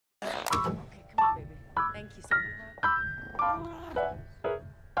see something.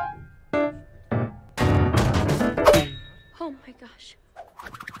 Oh my gosh.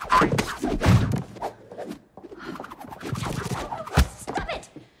 Stop it!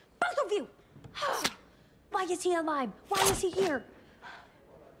 Both of you! Why is he alive? Why is he here?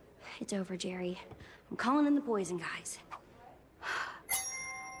 It's over, Jerry. I'm calling in the poison guys.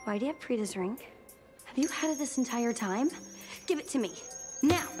 Why do you have Prita's ring? Have you had it this entire time? Give it to me.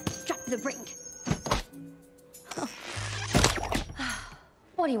 Now! Drop the ring!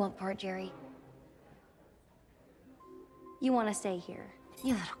 What do you want for it, Jerry? You want to stay here,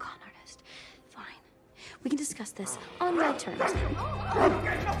 you little con artist. Fine. We can discuss this on my terms.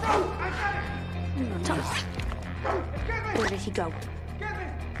 Tom, where did he go?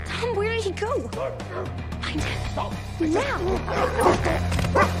 Tom, where did he go? Find him. Now!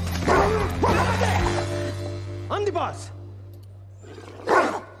 I'm the boss!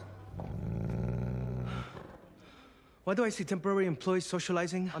 Why do I see temporary employees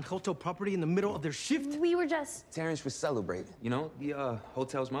socializing on hotel property in the middle of their shift? We were just... Terrence was celebrating. You know, the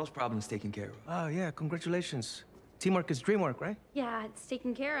hotel's mouse problem is taken care of. Oh, yeah, congratulations. Teamwork is dreamwork, right? Yeah, it's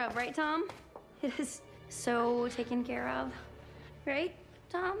taken care of, right, Tom? It is so taken care of. Right,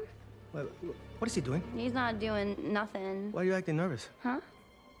 Tom? Well, what is he doing? He's not doing nothing. Why are you acting nervous? Huh?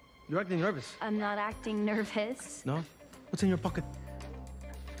 You're acting nervous. I'm not acting nervous. No? What's in your pocket?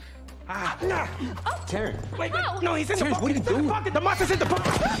 Ah! Oh! Terrence! Wait! Ow! No, he's in Terrence, the pocket! what are you It's in doing? the pocket! The mouse is in the pocket!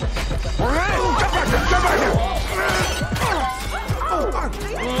 All right! Get back here! Get back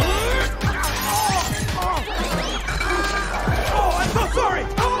here! Oh, I'm so sorry!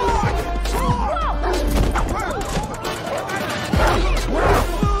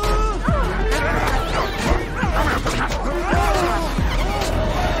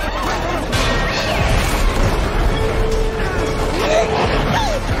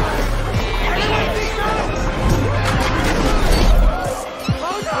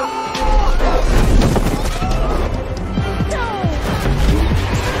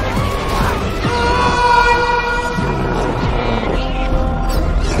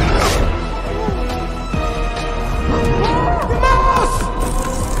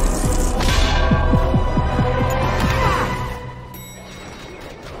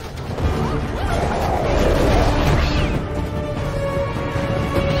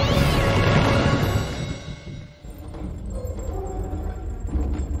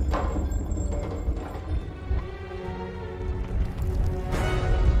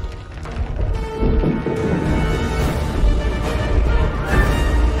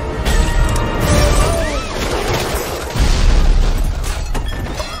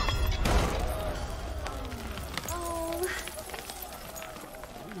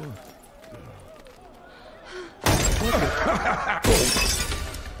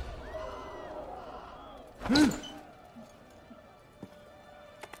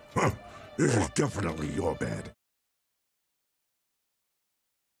 This is definitely your bed.